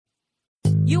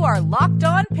You are Locked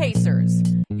On Pacers,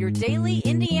 your daily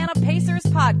Indiana Pacers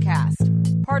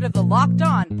podcast, part of the Locked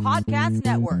On Podcast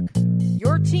Network,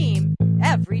 your team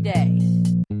every day.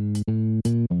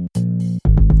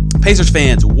 Pacers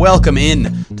fans, welcome in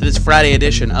to this Friday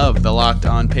edition of the Locked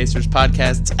On Pacers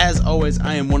podcast. As always,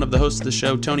 I am one of the hosts of the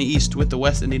show, Tony East, with the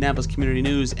West Indianapolis Community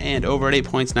News and over at 8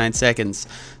 points 9 seconds.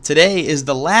 Today is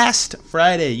the last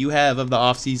Friday you have of the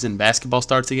offseason. Basketball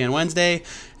starts again Wednesday,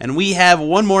 and we have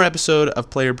one more episode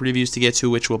of player previews to get to,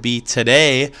 which will be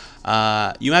today.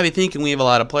 You might be thinking we have a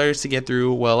lot of players to get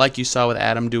through. Well, like you saw with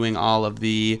Adam doing all of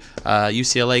the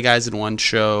UCLA guys in one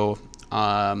show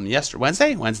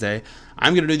Wednesday.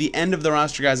 I'm going to do the end of the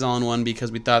roster guys all in one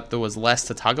because we thought there was less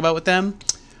to talk about with them.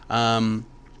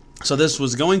 So this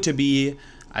was going to be,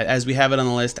 as we have it on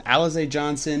the list, Alize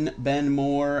Johnson, Ben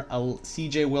Moore,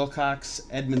 CJ Wilcox,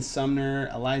 Edmond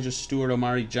Sumner, Elijah Stewart,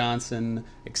 Omari Johnson,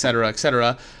 etc.,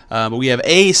 etc. But we have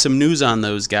A, some news on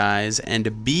those guys,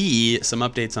 and B, some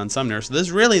updates on Sumner. So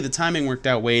this really, the timing worked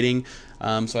out waiting.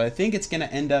 So I think it's going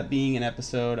to end up being an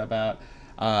episode about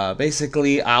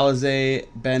basically Alize,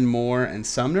 Ben Moore, and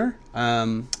Sumner,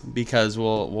 because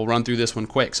we'll run through this one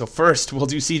quick. So first, we'll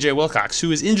do CJ Wilcox,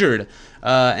 who is injured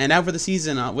and out for the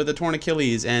season with a torn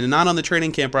Achilles and not on the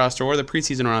training camp roster or the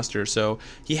preseason roster. So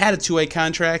he had a two-way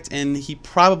contract, and he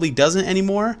probably doesn't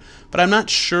anymore, but I'm not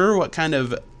sure what kind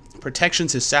of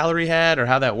protections his salary had or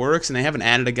how that works, and they haven't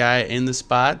added a guy in the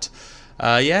spot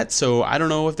yet, so I don't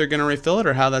know if they're going to refill it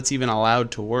or how that's even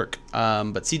allowed to work.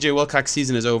 But CJ Wilcox's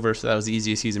season is over, so that was the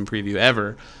easiest season preview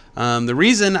ever. The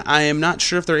reason I am not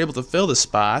sure if they're able to fill the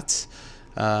spot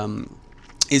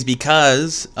is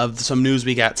because of some news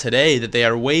we got today that they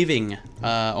are waiving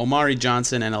Omari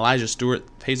Johnson and Elijah Stewart.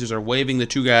 Pacers are waiving the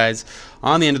two guys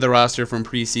on the end of the roster from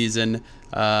preseason,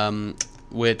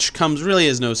 which comes really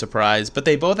as no surprise. But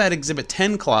they both had Exhibit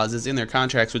 10 clauses in their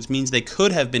contracts, which means they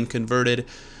could have been converted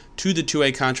to the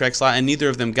two-way contract slot, and neither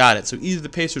of them got it. So either the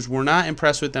Pacers were not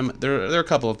impressed with them. There are a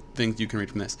couple of things you can read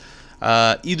from this.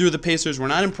 Either the Pacers were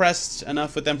not impressed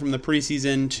enough with them from the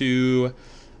preseason to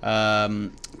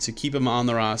keep them on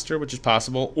the roster, which is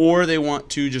possible, or they want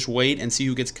to just wait and see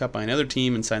who gets cut by another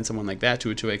team and sign someone like that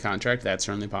to a two-way contract. That's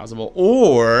certainly possible.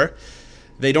 Or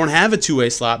they don't have a two-way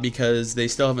slot because they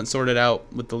still haven't sorted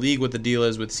out with the league what the deal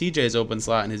is with CJ's open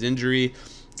slot and his injury.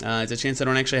 It's a chance they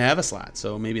don't actually have a slot,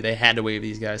 so maybe they had to waive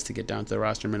these guys to get down to the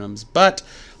roster minimums. But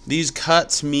these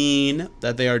cuts mean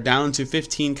that they are down to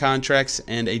 15 contracts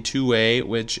and a two-way,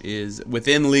 which is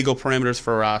within legal parameters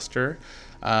for a roster.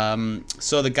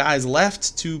 So the guys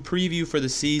left to preview for the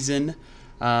season,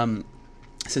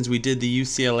 since we did the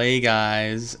UCLA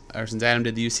guys, or since Adam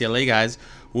did the UCLA guys,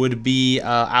 would be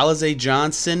Alize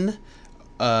Johnson,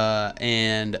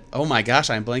 and oh my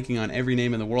gosh, I'm blanking on every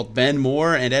name in the world, Ben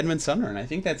Moore and Edmond Sumner, and I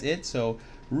think that's it. So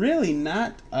really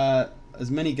not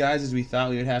as many guys as we thought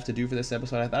we would have to do for this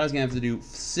episode. I thought I was going to have to do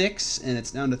 6, and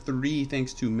it's down to 3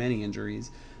 thanks to many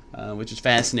injuries, which is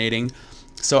fascinating.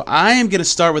 So I am going to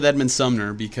start with Edmond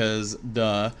Sumner because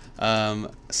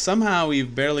somehow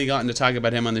we've barely gotten to talk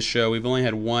about him on the show. We've only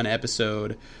had one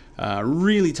episode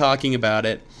really talking about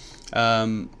it,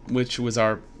 which was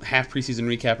our half preseason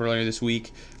recap earlier this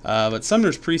week. But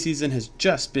Sumner's preseason has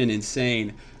just been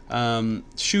insane.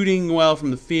 Shooting well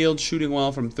from the field, shooting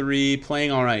well from 3,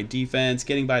 playing all right defense,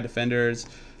 getting by defenders.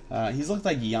 He's looked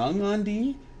like young on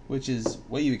D, which is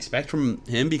what you expect from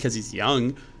him because he's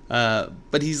young.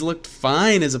 But he's looked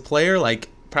fine as a player, like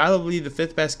probably the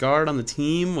 5th best guard on the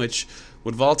team, which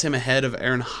would vault him ahead of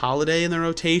Aaron Holiday in the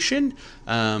rotation.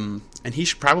 And he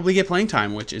should probably get playing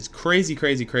time, which is crazy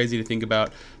to think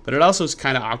about. But it also is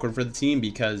kind of awkward for the team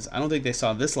because I don't think they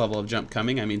saw this level of jump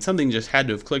coming. I mean, something just had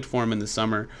to have clicked for him in the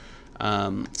summer.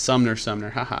 Sumner,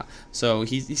 haha. So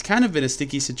he's kind of in a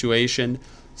sticky situation.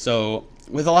 So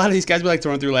with a lot of these guys, we like to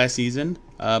run through last season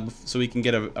so we can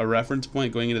get a reference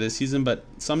point going into this season. But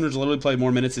Sumner's literally played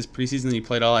more minutes this preseason than he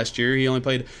played all last year. He only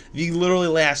played the literally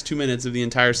last 2 minutes of the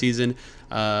entire season.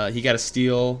 He got a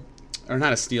steal. Or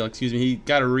not a steal, excuse me. He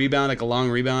got a rebound, like a long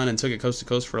rebound, and took it coast to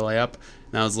coast for a layup.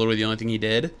 And that was literally the only thing he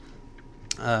did.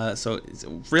 So it's a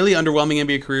really underwhelming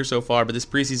NBA career so far, but this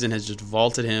preseason has just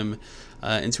vaulted him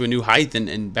into a new height.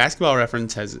 And Basketball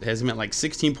Reference has him at like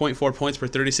 16.4 points per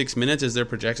 36 minutes as their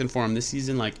projection for him this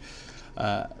season. Like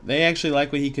they actually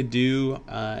like what he could do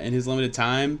in his limited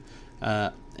time.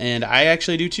 And I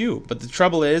actually do too. But the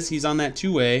trouble is he's on that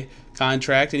two-way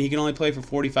contract, and he can only play for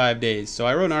 45 days. So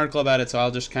I wrote an article about it, so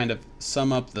I'll just kind of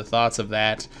sum up the thoughts of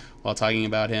that while talking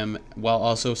about him, while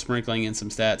also sprinkling in some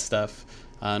stat stuff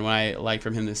and what I like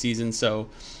from him this season. So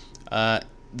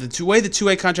the way the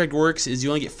two-way contract works is you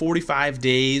only get 45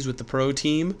 days with the pro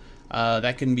team.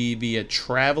 That can be via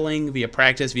traveling, via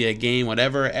practice, via game,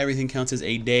 whatever. Everything counts as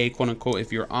a day, quote unquote,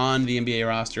 if you're on the NBA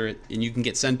roster, and you can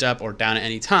get sent up or down at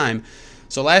any time.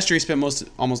 So last year he spent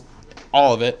almost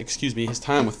all of it, his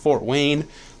time with Fort Wayne,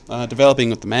 developing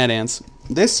with the Mad Ants.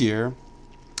 This year,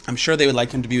 I'm sure they would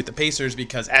like him to be with the Pacers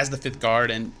because as the fifth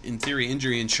guard and in theory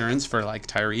injury insurance for like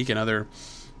Tyreek and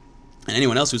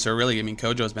anyone else who's really, I mean,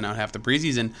 Kojo's been out half the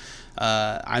preseason.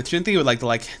 I think they would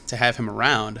like to have him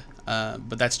around.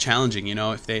 But that's challenging,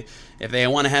 if they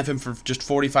want to have him for just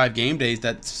 45 game days,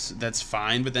 that's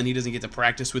fine. But then he doesn't get to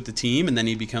practice with the team, and then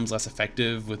he becomes less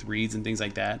effective with reads and things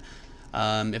like that.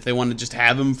 If they want to just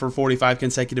have him for 45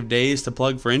 consecutive days to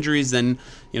plug for injuries, then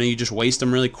you just waste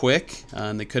him really quick,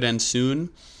 and they could end sooner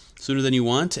than you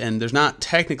want. And there's not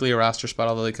technically a roster spot,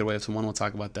 although they could waive someone. We'll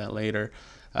talk about that later.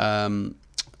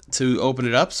 To open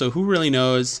it up, so who really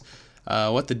knows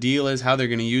what the deal is, how they're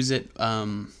going to use it.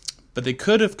 But they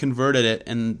could have converted it,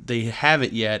 and they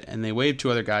haven't yet, and they waived two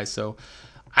other guys. So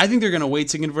I think they're going to wait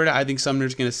to convert it. I think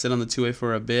Sumner's going to sit on the two-way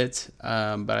for a bit,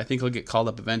 but I think he'll get called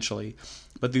up eventually.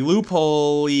 But the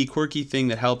loophole-y, quirky thing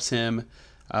that helps him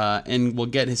and will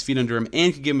get his feet under him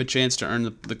and could give him a chance to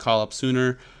earn the call-up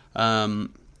sooner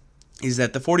is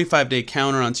that the 45-day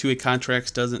counter on two-way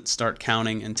contracts doesn't start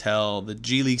counting until the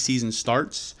G League season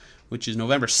starts, which is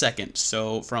November 2nd.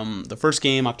 So from the first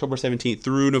game, October 17th,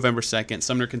 through November 2nd,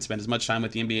 Sumner can spend as much time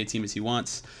with the NBA team as he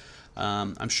wants.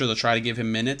 I'm sure they'll try to give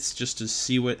him minutes just to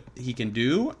see what he can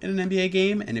do in an NBA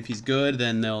game, and if he's good,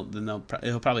 then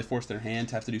he'll probably force their hand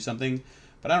to have to do something.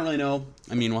 But I don't really know.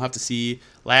 I mean, we'll have to see.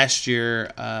 Last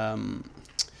year,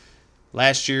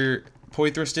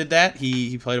 Poitras did that.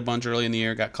 He played a bunch early in the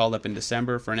year, got called up in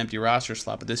December for an empty roster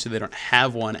slot, but this year they don't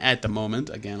have one at the moment.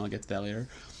 Again, I'll get to that later.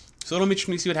 So it'll be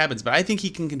interesting to see what happens, but I think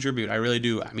he can contribute. I really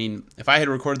do. I mean, if I had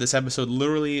recorded this episode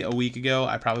literally a week ago,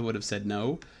 I probably would have said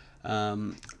no,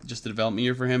 just the development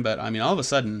year for him. But, I mean, all of a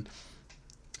sudden,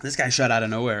 this guy shot out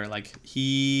of nowhere. Like,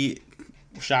 he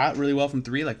shot really well from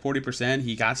three, like 40%.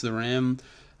 He got to the rim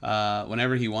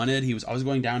whenever he wanted. He was always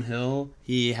going downhill.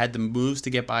 He had the moves to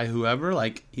get by whoever.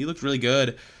 Like, he looked really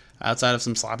good outside of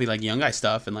some sloppy, like, young guy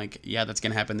stuff. And, like, yeah, that's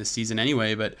going to happen this season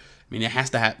anyway, but I mean, it has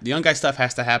to happen. The young guy stuff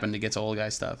has to happen to get to old guy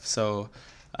stuff. So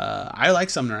I like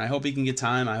Sumner. I hope he can get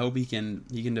time. I hope he can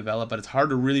develop. But it's hard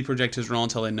to really project his role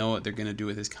until they know what they're going to do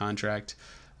with his contract.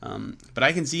 But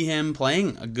I can see him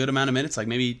playing a good amount of minutes, like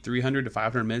maybe 300 to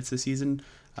 500 minutes this season,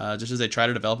 just as they try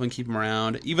to develop him and keep him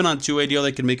around. Even on a two-way deal,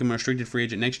 they can make him a restricted free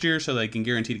agent next year, so they can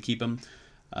guarantee to keep him.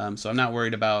 So I'm not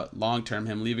worried about long-term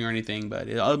him leaving or anything. But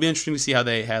it'll be interesting to see how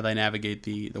they navigate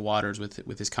the waters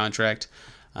with his contract.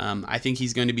 I think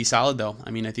he's going to be solid, though. I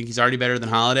mean, I think he's already better than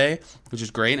Holiday, which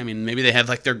is great. I mean, maybe they have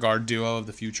like their guard duo of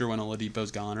the future when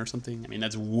Oladipo's gone or something. I mean,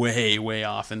 that's way, way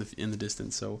off in the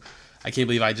distance. So I can't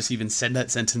believe I just even said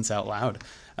that sentence out loud.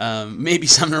 Maybe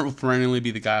Sumner will perennially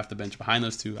be the guy off the bench behind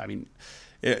those two. I mean,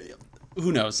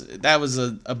 who knows? That was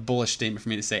a bullish statement for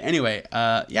me to say. Anyway,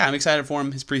 yeah, I'm excited for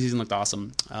him. His preseason looked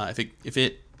awesome. If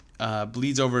it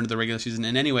bleeds over into the regular season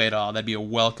in any way at all, that'd be a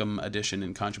welcome addition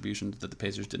and contribution that the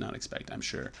Pacers did not expect, I'm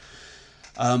sure.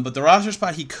 But the roster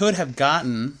spot he could have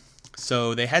gotten,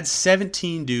 so they had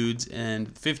 17 dudes,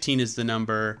 and 15 is the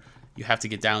number you have to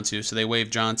get down to. So they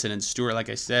waived Johnson and Stewart, like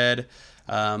I said,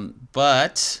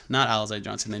 but not Alize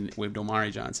Johnson. They waived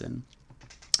Omari Johnson,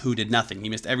 who did nothing. He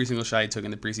missed every single shot he took in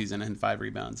the preseason and 5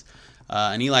 rebounds.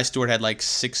 And Eli Stewart had like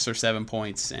 6 or 7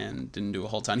 points and didn't do a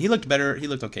whole ton. He looked better. He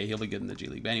looked okay. He'll be good in the G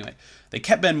League. But anyway, they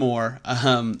kept Ben Moore.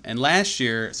 And last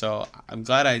year, so I'm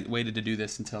glad I waited to do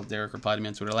this until Derek replied to me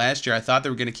on Twitter. Last year, I thought they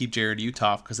were going to keep Jared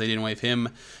Uthoff because they didn't waive him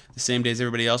the same day as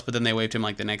everybody else, but then they waived him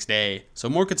like the next day. So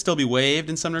Moore could still be waived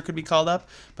and Sumner could be called up.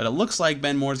 But it looks like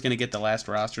Ben Moore's going to get the last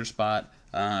roster spot.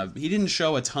 He didn't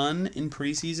show a ton in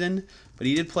preseason, but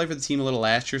he did play for the team a little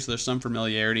last year, so there's some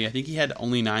familiarity. I think he had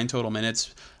only 9 total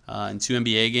minutes in 2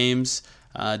 NBA games.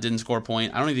 Didn't score a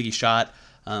point. I don't even think he shot.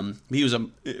 He was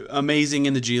amazing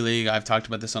in the G League. I've talked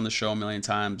about this on the show a million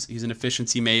times. He's an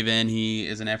efficiency maven. He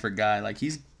is an effort guy. Like,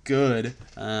 he's good,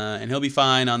 and he'll be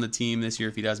fine on the team this year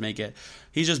if he does make it.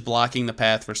 He's just blocking the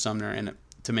path for Sumner and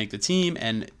to make the team,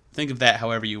 and think of that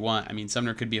however you want. I mean,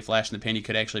 Sumner could be a flash in the pan. He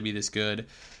could actually be this good.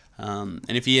 And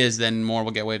if he is, then Moore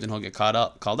will get waived and he'll get called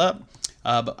up.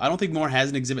 But I don't think Moore has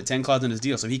an Exhibit 10 clause in his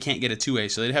deal, so he can't get a 2-way.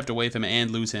 So they'd have to waive him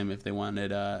and lose him if they wanted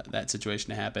that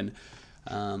situation to happen.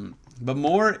 But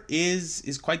Moore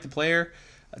is quite the player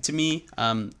to me.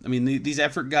 I mean, these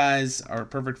effort guys are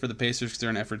perfect for the Pacers because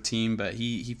they're an effort team, but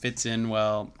he fits in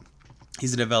well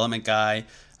He's a development guy.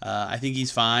 I think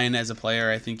he's fine as a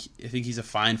player. I think he's a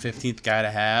fine 15th guy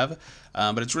to have.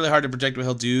 But it's really hard to project what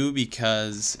he'll do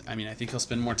because, I think he'll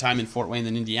spend more time in Fort Wayne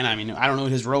than Indiana. I don't know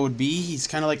what his role would be. He's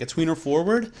kind of like a tweener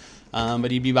forward,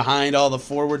 but he'd be behind all the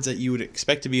forwards that you would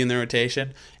expect to be in their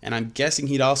rotation. And I'm guessing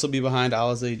he'd also be behind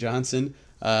Alize Johnson.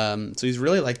 So he's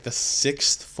really like the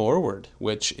 6th forward,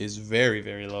 which is very,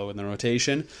 very low in the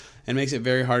rotation and makes it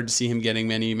very hard to see him getting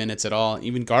many minutes at all,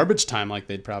 even garbage time like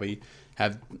they'd probably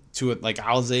have to it, like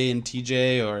Alize and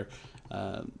TJ or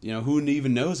who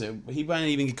even knows it. He might not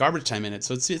even get garbage time in it,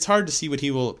 so it's hard to see what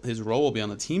his role will be on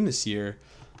the team this year,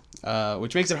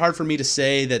 which makes it hard for me to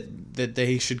say that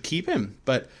they should keep him.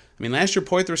 But last year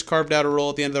Poythress carved out a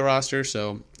role at the end of the roster,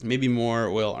 so maybe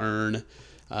Moore will earn.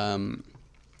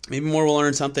 Maybe Moore will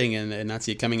earn something and not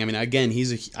see it coming. Again,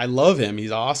 I love him.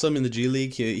 He's awesome in the G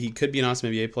League. He could be an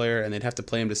awesome NBA player, and they'd have to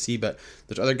play him to see. But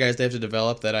there's other guys they have to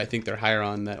develop that I think they're higher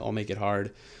on that will make it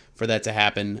hard for that to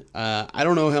happen. I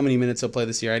don't know how many minutes he'll play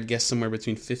this year. I'd guess somewhere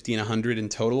between 50 and 100 in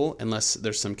total, unless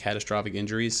there's some catastrophic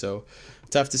injuries. So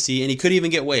tough to see. And he could even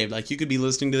get waived. Like, you could be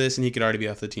listening to this, and he could already be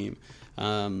off the team.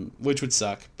 Which would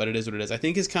suck, but it is what it is. I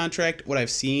think his contract, what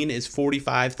I've seen, is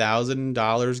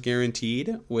 $45,000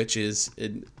 guaranteed, which is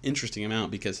an interesting amount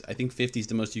because I think 50 is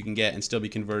the most you can get and still be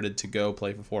converted to go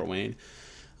play for Fort Wayne.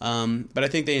 But I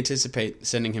think they anticipate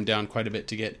sending him down quite a bit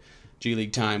to get G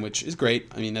League time, which is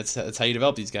great. That's how you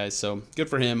develop these guys, so good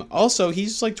for him. Also,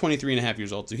 he's like 23 and a half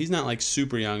years old, so he's not like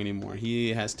super young anymore.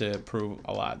 He has to prove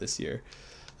a lot this year.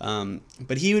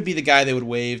 But he would be the guy they would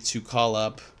waive to call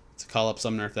up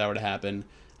Sumner if that were to happen.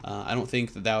 I don't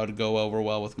think that would go over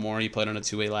well with Moore. He played on a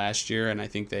two-way last year, and I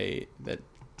think I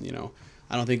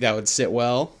don't think that would sit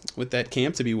well with that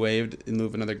camp to be waived in lieu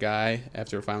of another guy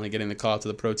after finally getting the call to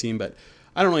the pro team. But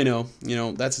I don't really know.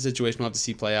 That's a situation we'll have to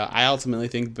see play out. I ultimately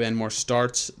think Ben Moore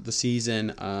starts the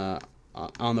season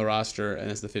on the roster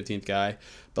and as the 15th guy.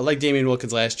 But like Damian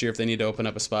Wilkins last year, if they need to open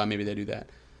up a spot, maybe they do that.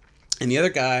 And the other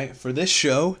guy for this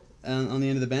show on the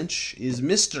end of the bench is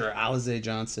Mr. Alize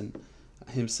Johnson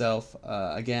himself.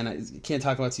 Again, I can't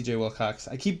talk about CJ Wilcox.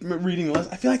 I keep reading the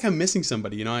list. I feel like I'm missing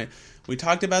somebody. We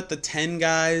talked about the 10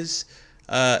 guys,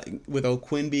 with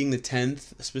O'Quinn being the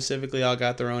 10th specifically, all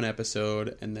got their own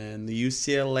episode. And then the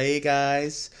UCLA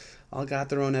guys all got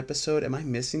their own episode. Am I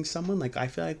missing someone? I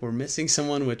feel like we're missing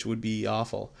someone, which would be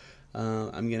awful.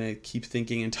 I'm going to keep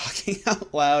thinking and talking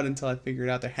out loud until I figure it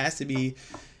out. There has to be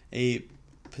a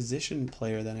position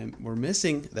player that we're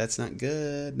missing. That's not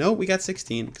good. No, we got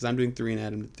 16 because I'm doing 3 and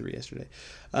Adam did 3 yesterday.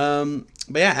 But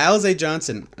yeah, Alize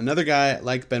Johnson, another guy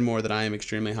like Ben Moore that I am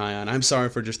extremely high on. I'm sorry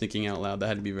for just thinking out loud. That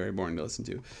had to be very boring to listen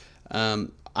to.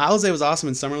 Alize was awesome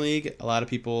in Summer League. A lot of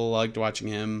people liked watching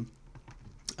him.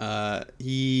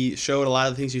 He showed a lot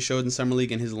of the things he showed in Summer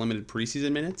League in his limited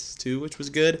preseason minutes too, which was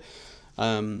good.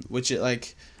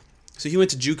 So he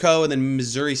went to JUCO and then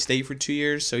Missouri State for 2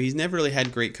 years, so he's never really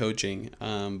had great coaching,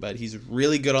 but he's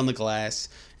really good on the glass,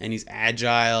 and he's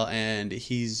agile, and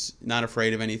he's not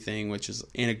afraid of anything, which is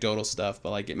anecdotal stuff,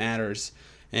 but it matters.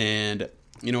 And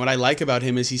what I like about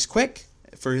him is he's quick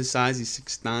for his size. He's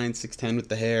 6'9", 6'10" with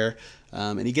the hair,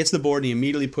 and he gets the board and he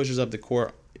immediately pushes up the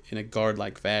court in a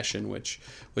guard-like fashion, which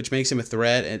makes him a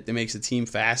threat, and it makes the team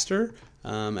faster.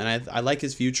 And I like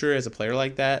his future as a player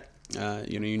like that.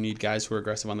 You need guys who are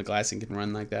aggressive on the glass and can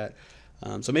run like that.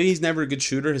 So maybe he's never a good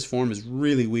shooter. His form is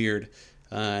really weird,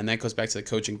 and that goes back to the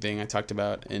coaching thing I talked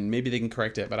about, and maybe they can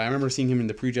correct it. But I remember seeing him in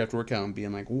the pre-draft workout and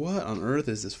being like, what on earth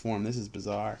is this form? This is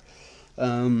bizarre.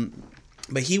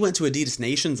 But he went to Adidas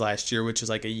Nations last year, which is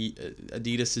like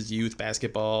Adidas' youth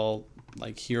basketball,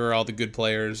 here are all the good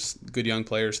players, good young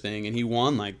players thing, and he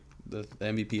won the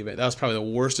MVP of it. That was probably the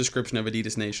worst description of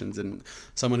Adidas Nations, and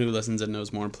someone who listens and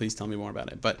knows more, please tell me more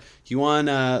about it. But he won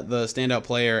the standout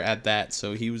player at that,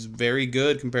 so he was very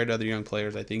good compared to other young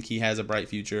players. I think he has a bright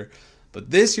future. But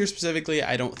this year specifically,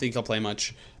 I don't think he'll play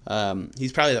much.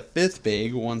 He's probably the 5th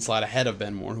big, one slot ahead of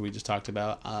Ben Moore, who we just talked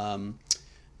about.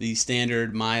 The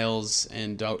standard Miles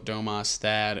and Domas,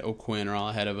 Thad, O'Quinn are all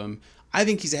ahead of him. I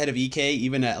think he's ahead of EK,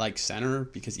 even at center,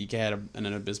 because EK had an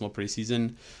abysmal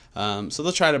preseason. So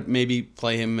they'll try to maybe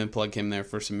play him and plug him there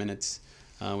for some minutes,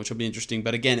 which will be interesting.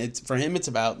 But again, for him, it's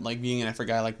about being an effort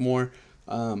guy like Moore.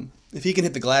 If he can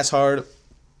hit the glass hard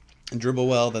and dribble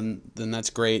well, then that's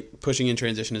great. Pushing in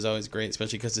transition is always great,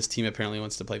 especially because this team apparently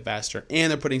wants to play faster, and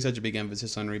they're putting such a big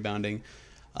emphasis on rebounding.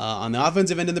 On the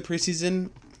offensive end of the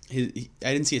preseason, I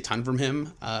didn't see a ton from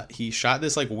him. He shot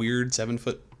this weird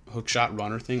 7-foot hook shot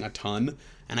runner thing a ton,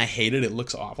 and I hate it. It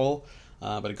looks awful,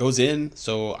 but it goes in.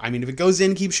 So if it goes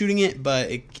in, keep shooting it. But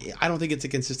I don't think it's a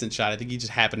consistent shot. I think he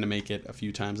just happened to make it a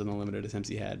few times in the limited attempts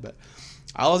he had. But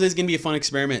Alize is going to be a fun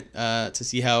experiment to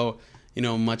see how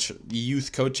much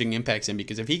youth coaching impacts him,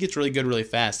 because if he gets really good really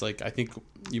fast, like I think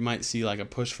you might see like a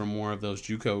push for more of those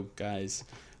JUCO guys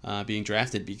being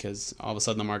drafted, because all of a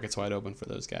sudden the market's wide open for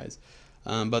those guys.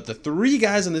 But the three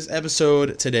guys on this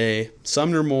episode today,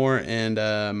 Sumner, Moore, and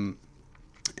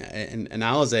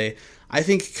Alize, I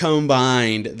think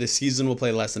combined the season will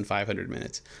play less than 500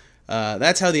 minutes.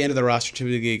 That's how the end of the roster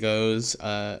typically goes,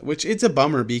 which it's a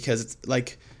bummer, because it's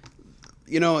like,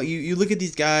 you look at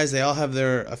these guys, they all have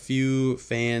a few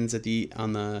fans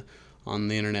on the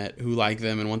internet who like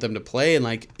them and want them to play, and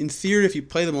like in theory if you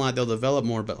play them a lot they'll develop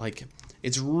more, but like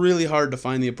it's really hard to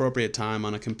find the appropriate time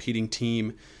on a competing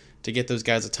team to get those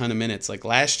guys a ton of minutes. Like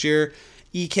last year,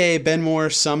 EK, Ben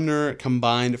Moore, Sumner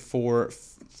combined for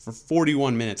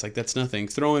 41 minutes. Like that's nothing.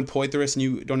 Throw in Poitras and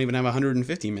you don't even have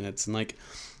 150 minutes, and like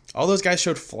all those guys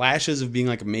showed flashes of being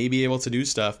like maybe able to do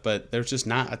stuff, but there's just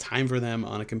not a time for them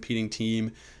on a competing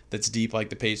team that's deep like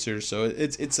the Pacers. So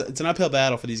it's an uphill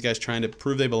battle for these guys trying to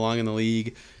prove they belong in the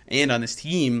league and on this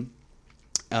team.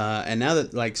 And now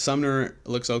that like Sumner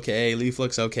looks okay, Leaf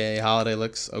looks okay, Holiday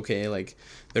looks okay, like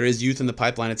there is youth in the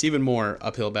pipeline, it's even more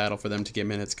uphill battle for them to get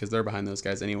minutes because they're behind those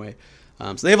guys anyway.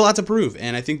 So they have a lot to prove,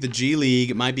 and I think the G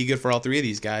League might be good for all three of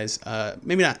these guys.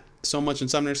 Maybe not so much in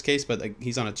Sumner's case, but like,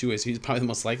 he's on a two-way, so he's probably the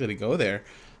most likely to go there.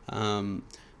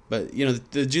 But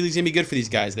the G League's gonna be good for these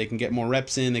guys. They can get more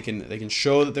reps in. They can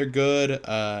show that they're good,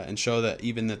 and show that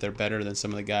even that they're better than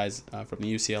some of the guys from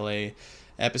the UCLA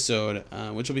episode,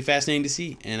 which will be fascinating to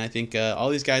see. And I think all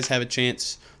these guys have a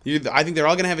chance. I think they're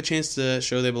all gonna have a chance to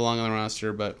show they belong on the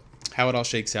roster, but how it all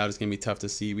shakes out is gonna be tough to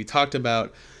see. We talked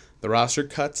about the roster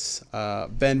cuts.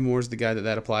 Ben Moore's the guy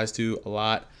that applies to a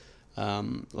lot.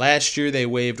 Last year they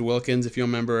waived Wilkins, if you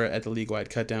remember, at the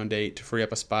league-wide cut-down date to free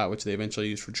up a spot, which they eventually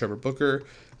used for Trevor Booker.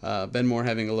 Ben Moore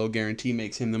having a low guarantee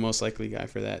makes him the most likely guy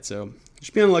for that. So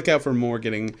just be on the lookout for Moore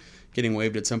getting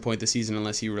waived at some point this season,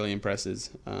 unless he really impresses.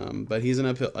 But he's an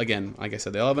uphill, again, like I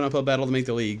said, they all have an uphill battle to make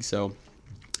the league, so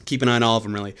keep an eye on all of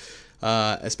them, really,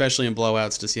 especially in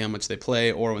blowouts to see how much they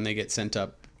play or when they get sent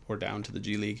up or down to the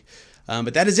G League.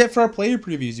 But that is it for our player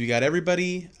previews. We got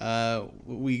everybody.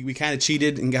 We kind of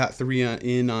cheated and got three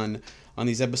in on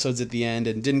these episodes at the end,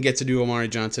 and didn't get to do Omari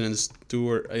Johnson and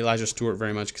Elijah Stewart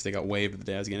very much because they got waived the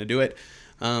day I was going to do it.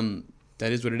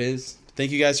 That is what it is.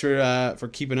 Thank you guys for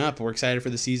keeping up. We're excited for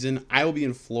the season. I will be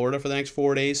in Florida for the next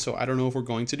 4 days, so I don't know if we're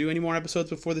going to do any more episodes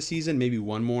before the season. Maybe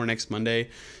one more next Monday,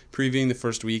 previewing the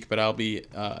first week, but I'll be,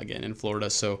 again, in Florida,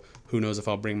 so who knows if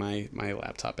I'll bring my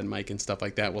laptop and mic and stuff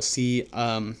like that. We'll see.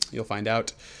 You'll find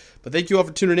out. But thank you all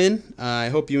for tuning in. I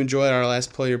hope you enjoyed our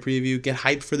last player preview. Get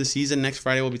hyped for the season. Next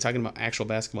Friday, we'll be talking about actual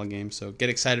basketball games, so get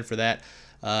excited for that.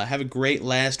 Have a great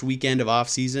last weekend of off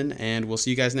season, and we'll see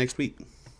you guys next week.